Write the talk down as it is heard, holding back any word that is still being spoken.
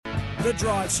The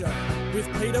Drive Show with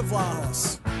Peter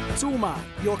Vlahos. Toolmart,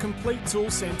 your complete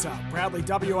tool centre. Proudly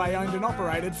WA owned and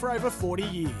operated for over 40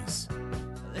 years.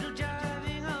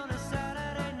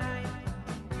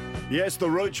 Yes, the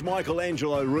Rooch,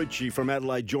 Michelangelo Rucci from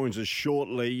Adelaide joins us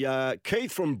shortly.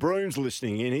 Keith from Broom's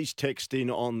listening in. He's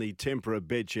texting on the Tempera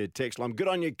Bedshed text line. Good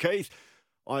on you, Keith.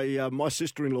 My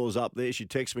sister-in-law's up there. She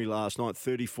texted me last night,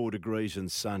 34 degrees and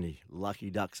sunny. Lucky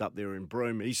ducks up there in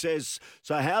Broome. He says,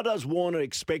 so how does Warner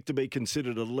expect to be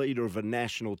considered a leader of a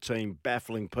national team?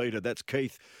 Baffling Peter. That's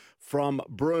Keith from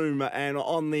Broome. And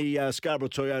on the Scarborough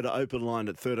Toyota open line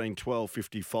at 13 12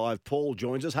 55, Paul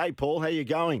joins us. Hey, Paul, how you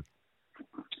going?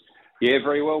 Yeah,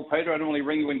 very well, Peter. I normally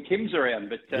ring you when Kim's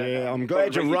around, but I'm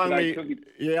glad you've rung me.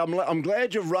 Yeah, I'm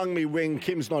glad you've rung me when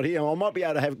Kim's not here. I might be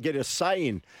able to get a say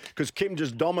in because Kim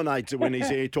just dominates it when he's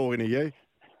here talking to you.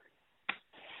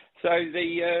 So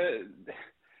the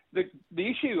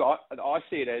issue I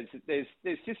see it as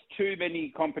there's just too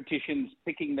many competitions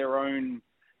picking their own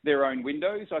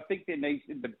windows. I think there needs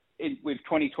with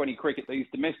 2020 cricket, these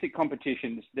domestic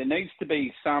competitions, there needs to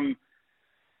be some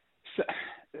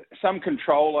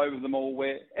control over them all,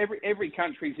 where every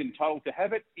country's entitled to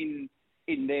have it in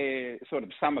their sort of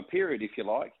summer period, if you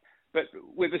like, but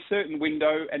with a certain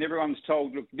window, and everyone's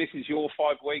told, look, this is your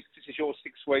 5 weeks, this is your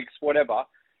 6 weeks, whatever.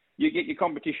 You get your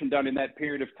competition done in that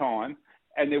period of time,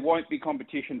 and there won't be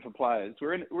competition for players.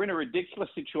 We're in a ridiculous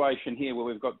situation here where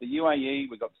we've got the UAE,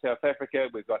 we've got South Africa,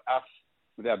 we've got us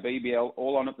with our BBL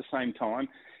all on at the same time.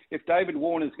 If David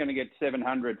Warner's going to get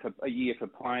 700 for a year for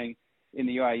playing in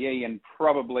the UAE and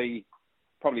probably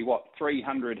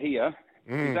 300 here.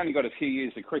 He's only got a few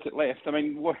years of cricket left. I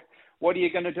mean, what are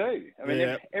you going to do? I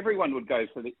mean, everyone would go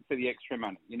for the extra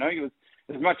money. You know,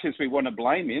 as much as we want to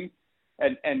blame him,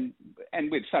 and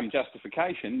with some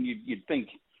justification, you'd think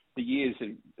the years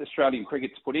that Australian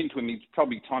cricket's put into him, it's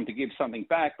probably time to give something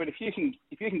back. But if you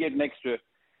can get an extra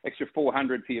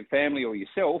 400 for your family or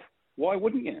yourself, why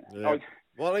wouldn't you? Yeah.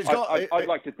 I'd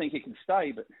like to think he can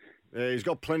stay, but. Yeah, he's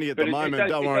got plenty at the moment.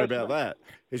 Don't worry about that.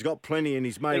 He's got plenty, and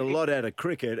he's made a lot out of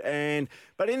cricket.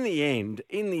 But in the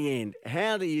end,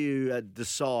 how do you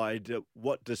decide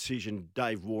what decision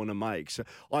Dave Warner makes?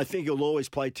 I think he'll always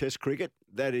play Test cricket.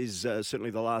 That is certainly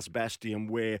the last bastion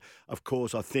where, of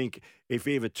course, I think if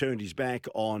he ever turned his back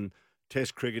on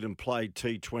Test cricket and played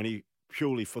T20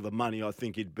 purely for the money, I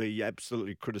think he'd be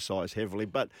absolutely criticised heavily.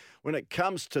 But when it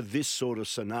comes to this sort of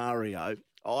scenario,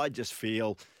 I just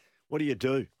feel. What do you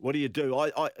do?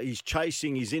 He's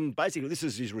chasing, he's in, basically this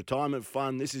is his retirement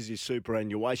fund, this is his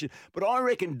superannuation. But I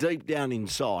reckon deep down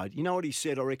inside, you know what he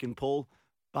said, I reckon, Paul?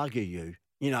 Bugger you.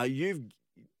 You know, you've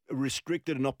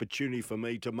restricted an opportunity for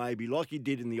me to maybe, like he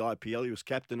did in the IPL, he was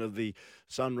captain of the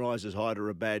Sunrisers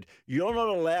Hyderabad. You're not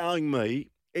allowing me,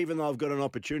 even though I've got an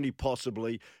opportunity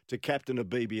possibly to captain a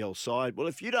BBL side. Well,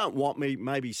 if you don't want me,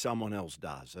 maybe someone else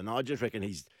does. And I just reckon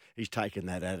he's taken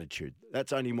that attitude.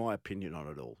 That's only my opinion on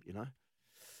it all, you know.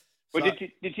 Well,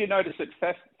 did you notice that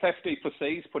Faf du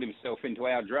Plessis put himself into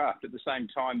our draft at the same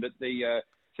time that the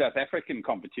South African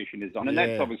competition is on, and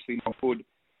that's obviously not good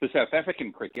for South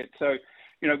African cricket. So,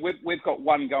 you know, we've got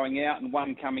one going out and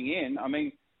one coming in. I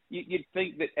mean, you'd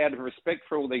think that out of respect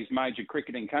for all these major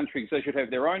cricketing countries, they should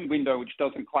have their own window which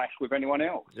doesn't clash with anyone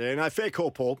else. Yeah, no, fair call,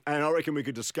 Paul. And I reckon we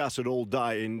could discuss it all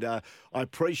day. And I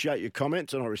appreciate your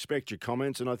comments and I respect your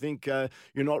comments. And I think you're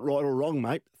not right or wrong,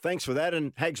 mate. Thanks for that.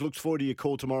 And Hags looks forward to your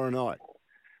call tomorrow night.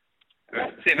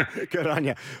 Good on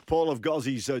you. Paul of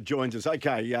Gozzies joins us.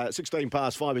 Okay, 16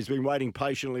 past 5. He's been waiting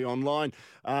patiently online.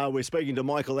 We're speaking to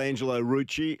Michelangelo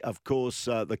Rucci, of course,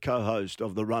 the co-host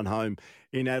of The Run Home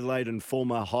in Adelaide and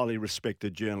former highly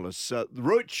respected journalist.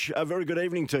 Ruch, a very good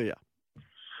evening to you.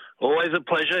 Always a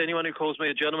pleasure. Anyone who calls me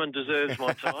a gentleman deserves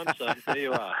my time, so there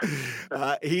you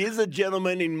are. He is a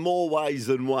gentleman in more ways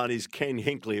than one, is Ken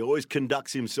Hinkley. Always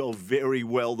conducts himself very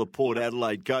well, the Port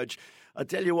Adelaide coach. I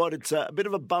tell you what, it's a bit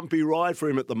of a bumpy ride for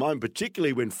him at the moment,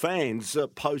 particularly when fans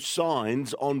post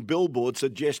signs on billboards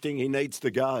suggesting he needs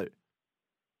to go.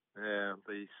 Yeah,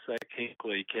 the Sack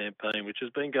Hinkley campaign, which has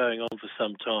been going on for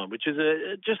some time, which is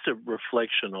just a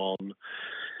reflection on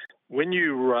when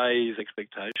you raise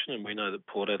expectation, and we know that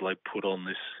Port Adelaide put on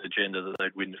this agenda that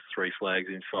they'd win 3 flags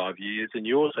in 5 years, and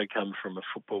you also come from a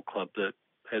football club that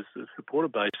has a supporter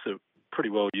base that pretty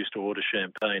well used to order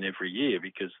champagne every year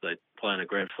because they play in a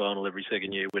grand final every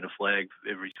second year, win a flag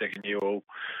every second year, or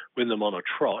win them on a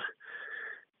trot.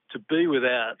 To be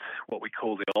without what we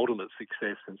call the ultimate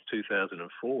success since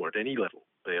 2004 at any level,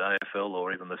 be it AFL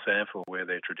or even the SANFL where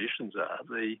their traditions are,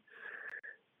 the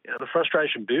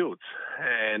frustration builds.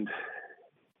 And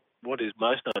what is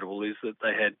most notable is that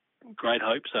they had great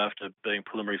hopes after being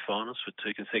preliminary finalists for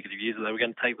 2 consecutive years that they were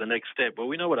going to take the next step. Well,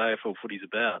 we know what AFL footy's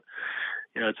about.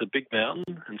 It's a big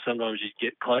mountain, and sometimes you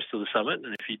get close to the summit,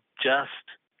 and if you just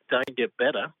don't get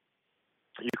better,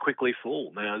 you quickly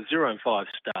fall. Now, 0-5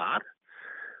 start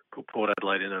put Port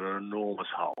Adelaide in an enormous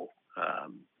hole.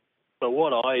 But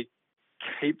what I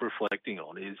keep reflecting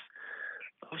on is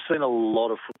I've seen a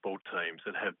lot of football teams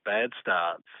that have bad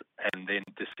starts and then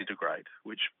disintegrate,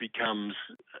 which becomes,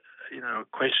 a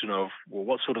question of, well,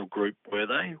 what sort of group were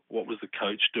they? What was the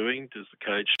coach doing? Does the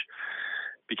coach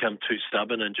become too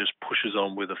stubborn and just pushes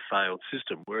on with a failed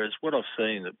system? Whereas what I've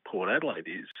seen at Port Adelaide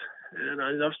is, and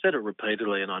I've said it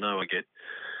repeatedly, and I know I get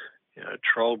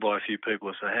trolled by a few people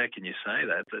who say, how can you say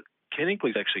that? That Ken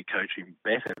Hinkley's actually coaching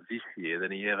better this year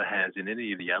than he ever has in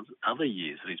any of the other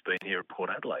years that he's been here at Port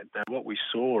Adelaide. Now, what we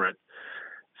saw at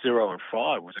 0-5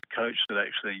 was a coach that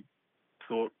actually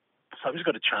thought something's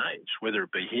got to change, whether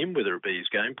it be him, whether it be his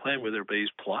game plan, whether it be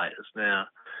his players. Now,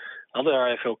 other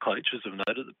AFL coaches have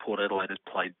noted that Port Adelaide has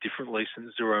played differently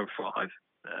since 0-5.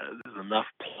 There's enough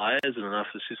players and enough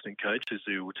assistant coaches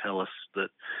who will tell us that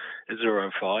at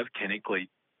 0-5, Ken Hinkley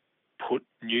put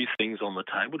new things on the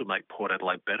table to make Port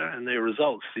Adelaide better, and their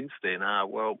results since then are,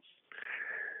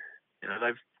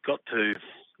 they've got to,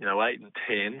 8 and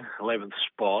 10, 11th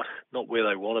spot, not where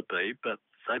they want to be, but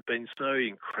they've been so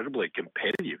incredibly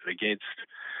competitive against,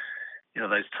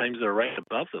 those teams that are ranked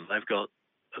above them. They've got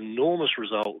enormous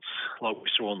results like we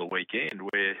saw on the weekend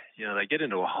where, they get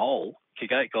into a hole,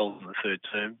 kick 8 goals in the third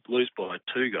term, lose by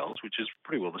 2 goals, which is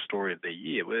pretty well the story of their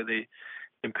year, where they're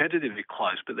competitively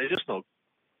close, but they're just not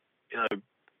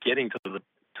getting to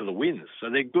the wins. So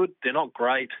they're good, they're not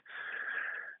great,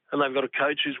 and they've got a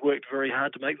coach who's worked very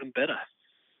hard to make them better.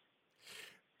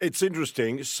 It's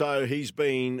interesting. So he's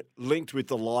been linked with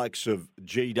the likes of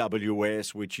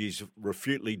GWS, which he's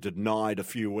refutably denied a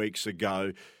few weeks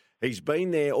ago. He's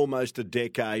been there almost a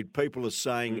decade. People are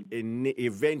saying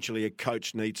eventually a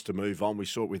coach needs to move on. We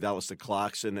saw it with Alistair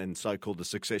Clarkson and so-called the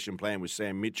succession plan with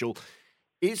Sam Mitchell.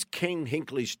 Is Ken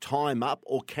Hinkley's time up,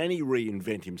 or can he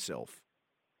reinvent himself?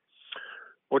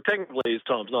 Well, technically his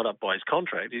time's not up by his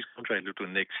contract. His contract is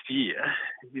until next year.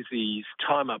 Is his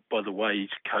time up by the way he's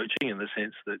coaching, in the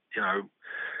sense that,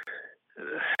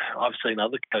 I've seen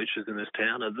other coaches in this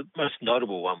town. The most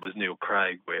notable one was Neil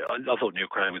Craig, where I thought Neil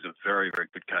Craig was a very, very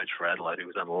good coach for Adelaide. He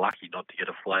was unlucky not to get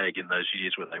a flag in those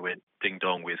years when they went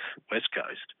ding-dong with West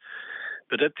Coast.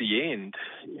 But at the end,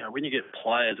 when you get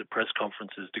players at press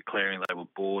conferences declaring they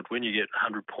were bored, when you get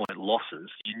 100-point losses,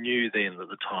 you knew then that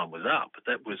the time was up. But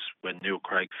that was when Neil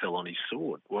Craig fell on his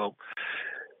sword. Well,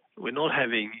 we're not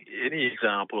having any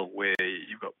example of where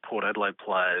you've got Port Adelaide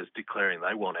players declaring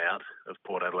they want out of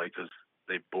Port Adelaide because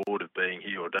they're bored of being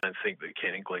here or don't think that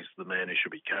Ken Hinkley's the man who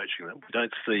should be coaching them. We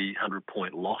don't see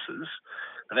 100-point losses.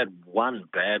 They've had one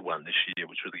bad one this year,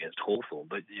 which was against Hawthorn,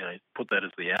 but put that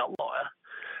as the outlier.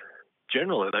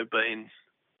 Generally, they've been,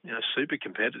 super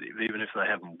competitive, even if they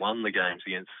haven't won the games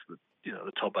against,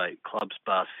 the top 8 clubs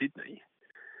bar Sydney.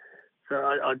 So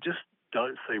I just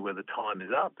don't see where the time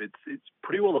is up. It's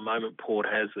pretty well the moment Port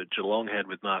has that Geelong had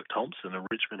with Mark Thompson and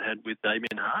Richmond had with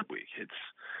Damien Hardwick.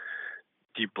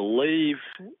 Do you believe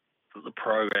that the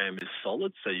program is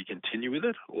solid, so you continue with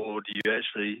it, or do you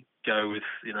actually go with,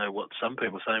 what some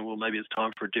people are saying, well, maybe it's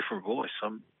time for a different voice?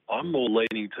 I'm more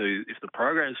leaning to, if the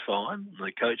program's fine, and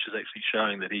the coach is actually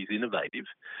showing that he's innovative,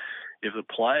 if the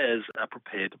players are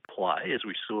prepared to play, as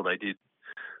we saw they did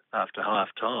after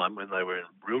half-time when they were in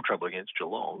real trouble against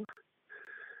Geelong,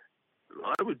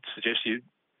 I would suggest you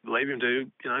leave him to,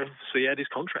 see out his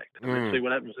contract and see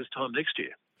what happens this time next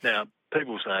year. Now,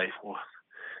 people say, well,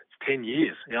 it's 10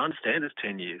 years. Yeah, I understand it's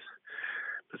 10 years.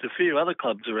 There's a few other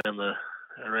clubs around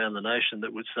the nation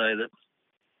that would say that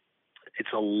it's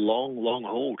a long, long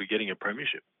haul to getting a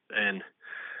premiership. And,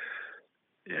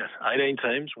 18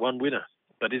 teams, one winner.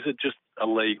 But is it just a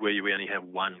league where we only have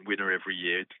one winner every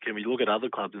year? Can we look at other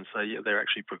clubs and say, they're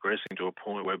actually progressing to a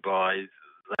point whereby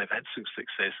they've had some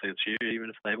success this year, even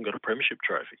if they haven't got a premiership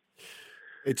trophy?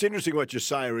 It's interesting what you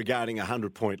say regarding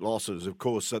 100-point losses. Of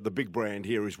course, the big brand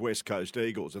here is West Coast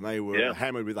Eagles, and they were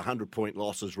hammered with 100-point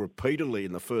losses repeatedly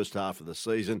in the first half of the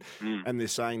season. And they're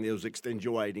saying there was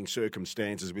extenuating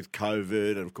circumstances with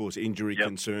COVID and, of course, injury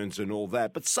concerns and all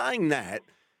that. But saying that,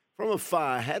 from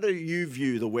afar, how do you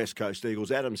view the West Coast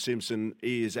Eagles? Adam Simpson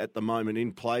is at the moment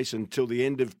in place until the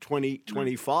end of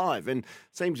 2025 and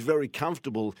seems very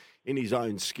comfortable in his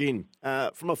own skin.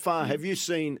 From afar, have you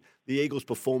seen the Eagles'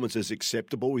 performance as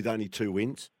acceptable with only 2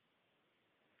 wins?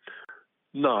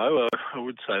 No, I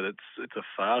would say that it's a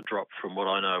far drop from what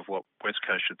I know of what West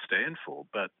Coast should stand for.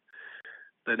 But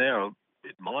they're now,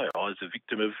 in my eyes, a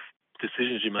victim of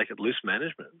decisions you make at list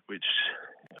management, which,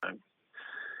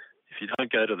 if you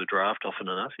don't go to the draft often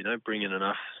enough, you don't bring in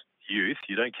enough youth,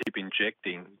 you don't keep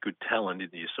injecting good talent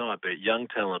into your side, be it young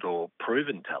talent or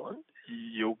proven talent,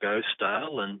 you'll go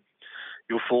stale and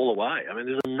you'll fall away. I mean,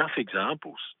 there's enough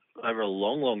examples over a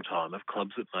long, long time of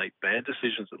clubs that make bad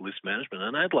decisions at list management.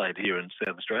 And Adelaide here in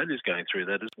South Australia is going through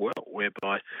that as well,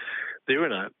 whereby they're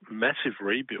in a massive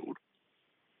rebuild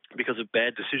because of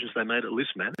bad decisions they made at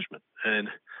list management. And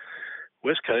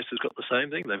West Coast has got the same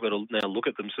thing. They've got to now look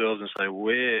at themselves and say,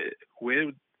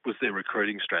 where was their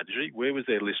recruiting strategy? Where was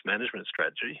their list management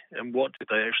strategy? And what did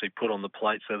they actually put on the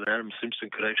plate so that Adam Simpson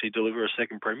could actually deliver a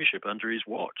second premiership under his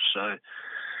watch? So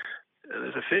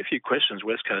there's a fair few questions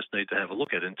West Coast need to have a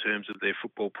look at in terms of their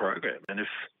football program. And if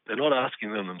they're not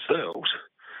asking them themselves,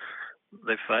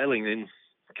 they're failing in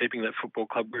keeping that football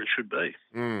club where it should be.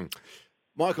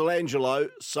 Michael Angelo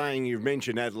saying, you've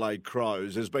mentioned Adelaide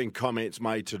Crows. There's been comments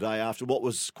made today after what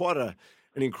was quite an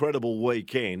incredible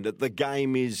weekend that the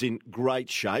game is in great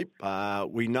shape.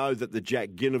 We know that the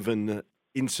Jack Ginnivan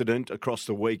incident across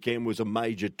the weekend was a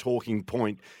major talking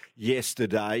point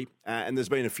yesterday, and there's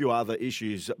been a few other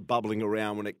issues bubbling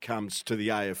around when it comes to the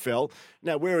AFL.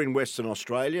 Now, we're in Western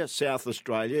Australia, South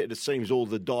Australia. It seems all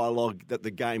the dialogue that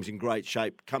the game's in great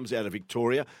shape comes out of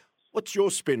Victoria. What's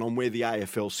your spin on where the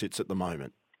AFL sits at the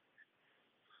moment?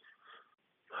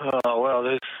 Oh, well,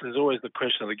 there's always the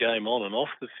question of the game on and off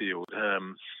the field.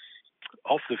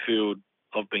 Off the field,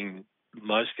 I've been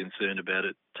most concerned about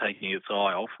it taking its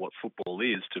eye off what football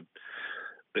is to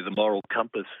be the moral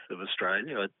compass of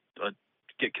Australia. I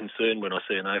get concerned when I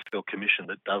see an AFL commission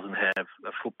that doesn't have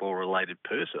a football-related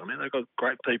person. I mean, they've got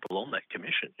great people on that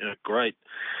commission, great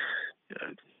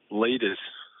leaders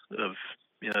of,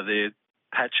 their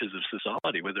patches of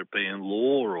society, whether it be in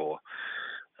law or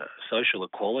social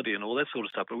equality and all that sort of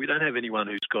stuff. But we don't have anyone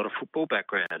who's got a football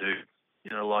background who,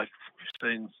 like we've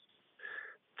seen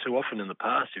too often in the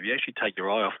past, if you actually take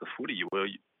your eye off the footy,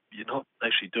 you're not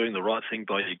actually doing the right thing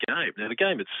by your game. Now, the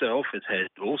game itself has had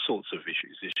all sorts of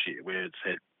issues this year, where it's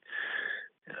had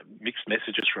mixed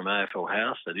messages from AFL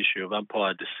House. That issue of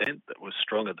umpire dissent that was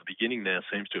strong at the beginning now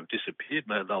seems to have disappeared.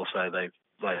 They'll say they've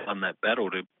won that battle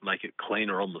to make it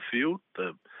cleaner on the field.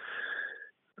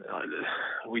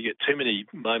 We get too many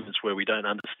moments where we don't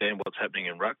understand what's happening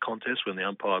in ruck contests when the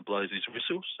umpire blows his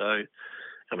whistle. So,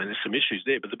 I mean, there's some issues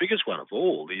there. But the biggest one of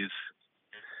all is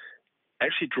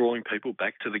actually drawing people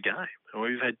back to the game. And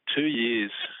we've had 2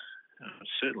 years,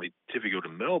 certainly typical to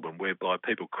Melbourne, whereby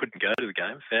people couldn't go to the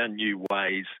game, found new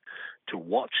ways to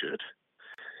watch it.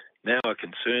 Now are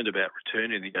concerned about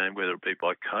returning the game, whether it be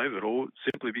by COVID or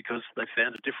simply because they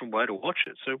found a different way to watch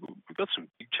it. So we've got some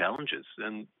big challenges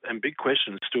and big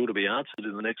questions still to be answered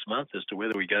in the next month as to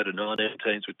whether we go to 19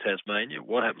 teams with Tasmania,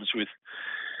 what happens with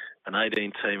an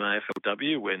 18-team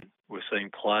AFLW when we're seeing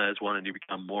players wanting to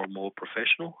become more and more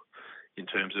professional in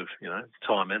terms of,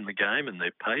 time and the game and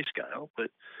their pay scale. But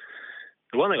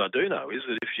the one thing I do know is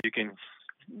that if you can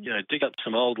dig up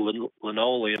some old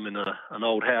linoleum in an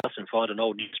old house and find an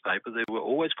old newspaper, there were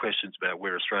always questions about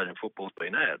where Australian football's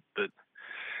been at. But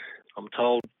I'm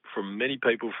told from many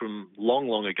people from long,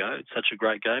 long ago, it's such a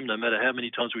great game, no matter how many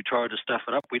times we try to stuff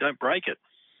it up, we don't break it.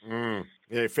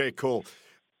 Yeah, fair call.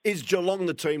 Is Geelong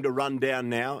the team to run down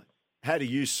now? How do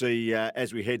you see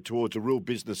as we head towards a real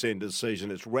business end of the season?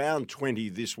 It's round 20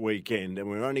 this weekend, and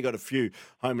we've only got a few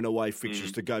home and away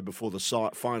fixtures to go before the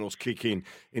finals kick in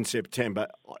September.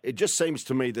 It just seems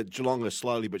to me that Geelong are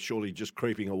slowly but surely just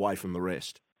creeping away from the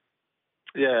rest.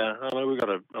 Yeah, I mean, we've got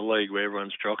a league where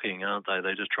everyone's jockeying, aren't they?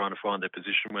 They're just trying to find their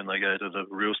position when they go to the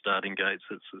real starting gates.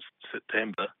 It's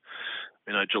September.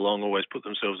 Geelong always put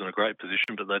themselves in a great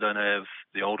position, but they don't have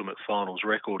the ultimate finals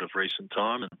record of recent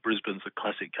time. And Brisbane's a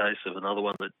classic case of another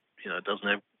one that, doesn't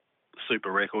have a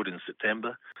super record in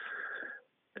September.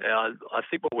 I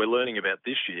think what we're learning about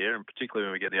this year, and particularly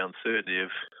when we get the uncertainty of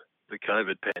the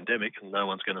COVID pandemic, and no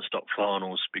one's going to stop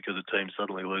finals because a team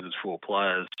suddenly loses 4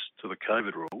 players to the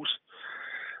COVID rules,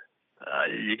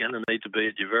 you're going to need to be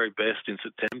at your very best in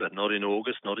September, not in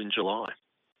August, not in July.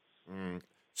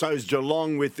 So is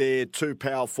Geelong with their 2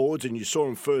 power forwards, and you saw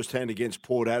them firsthand against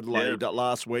Port Adelaide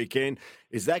last weekend.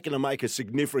 Is that going to make a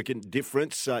significant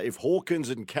difference if Hawkins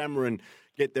and Cameron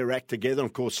get their act together?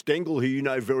 Of course, Stengel, who you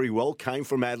know very well, came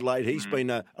from Adelaide. He's been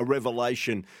a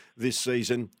revelation this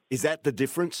season. Is that the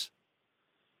difference?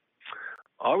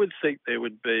 I would think there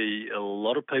would be a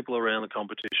lot of people around the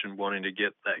competition wanting to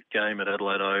get that game at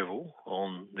Adelaide Oval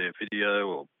on their video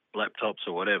or laptops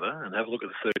or whatever and have a look at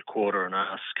the third quarter and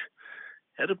ask,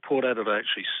 how did Port Adelaide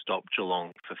actually stop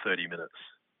Geelong for 30 minutes?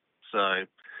 So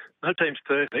no team's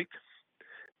perfect.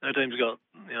 No team's got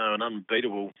an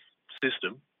unbeatable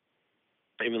system.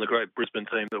 Even the great Brisbane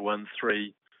team that won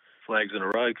 3 flags in a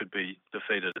row could be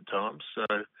defeated at times. So,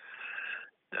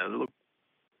 look,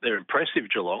 they're impressive,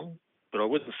 Geelong, but I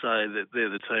wouldn't say that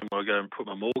they're the team I go and put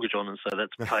my mortgage on and say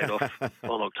that's paid off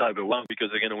on October 1 because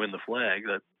they're going to win the flag.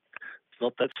 It's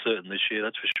not that certain this year,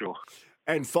 that's for sure.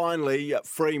 And finally,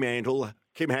 Fremantle,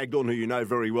 Kim Hagdorn, who you know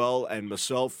very well, and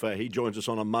myself, he joins us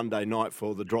on a Monday night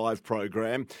for the Drive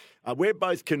program. We're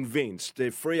both convinced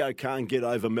if Freo can't get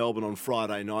over Melbourne on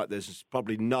Friday night, there's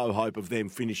probably no hope of them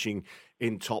finishing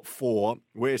in top 4.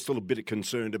 We're still a bit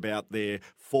concerned about their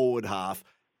forward half.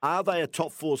 Are they a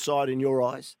top 4 side in your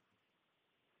eyes?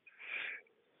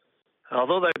 I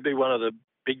thought they'd be one of the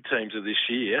big teams of this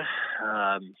year.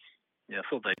 I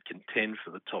thought they'd contend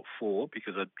for the top 4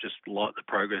 because I just like the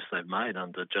progress they've made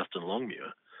under Justin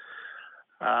Longmuir.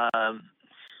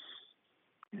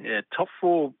 Top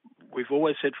 4, we've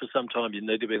always said for some time you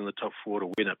need to be in the top 4 to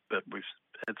win it, but we've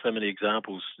had so many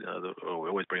examples. We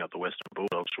always bring up the Western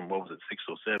Bulldogs from, 6th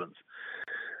or 7th.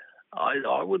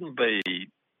 I wouldn't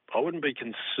be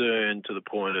concerned to the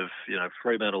point of,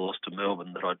 Fremantle lost to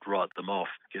Melbourne that I'd write them off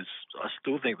because I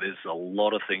still think there's a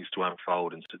lot of things to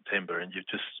unfold in September and you've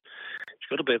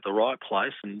got to be at the right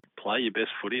place and play your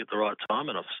best footy at the right time.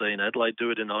 And I've seen Adelaide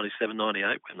do it in 97,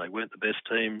 98 when they weren't the best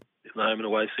team in the home and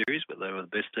away series, but they were the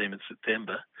best team in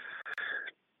September.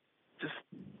 Just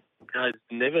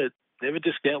never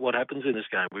discount what happens in this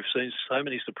game. We've seen so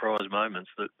many surprise moments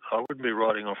that I wouldn't be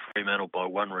writing off Fremantle by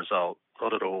one result.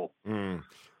 Not at all.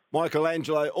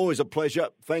 Michelangelo, always a pleasure.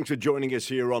 Thanks for joining us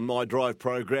here on My Drive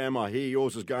program. I hear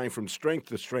yours is going from strength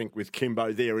to strength with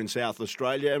Kimbo there in South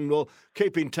Australia, and we'll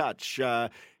keep in touch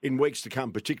in weeks to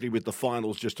come, particularly with the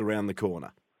finals just around the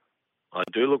corner. I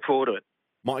do look forward to it.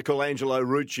 Michelangelo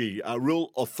Rucci, a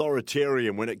real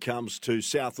authoritarian when it comes to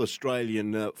South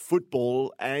Australian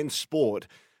football and sport,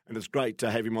 and it's great to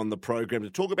have him on the program to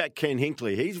talk about Ken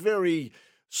Hinkley. He's very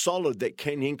solid that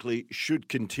Ken Hinkley should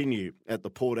continue at the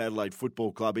Port Adelaide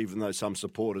Football Club, even though some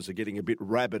supporters are getting a bit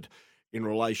rabid in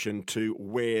relation to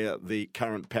where the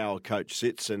current power coach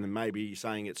sits and maybe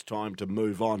saying it's time to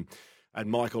move on.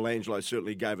 And Michelangelo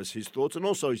certainly gave us his thoughts and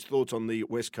also his thoughts on the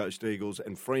West Coast Eagles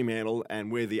and Fremantle and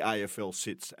where the AFL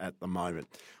sits at the moment.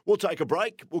 We'll take a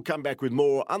break. We'll come back with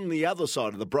more on the other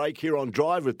side of the break here on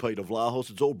Drive with Peter Vlahos.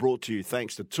 It's all brought to you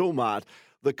thanks to Toolmart,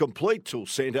 the complete tool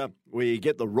centre where you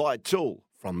get the right tool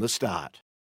from the start.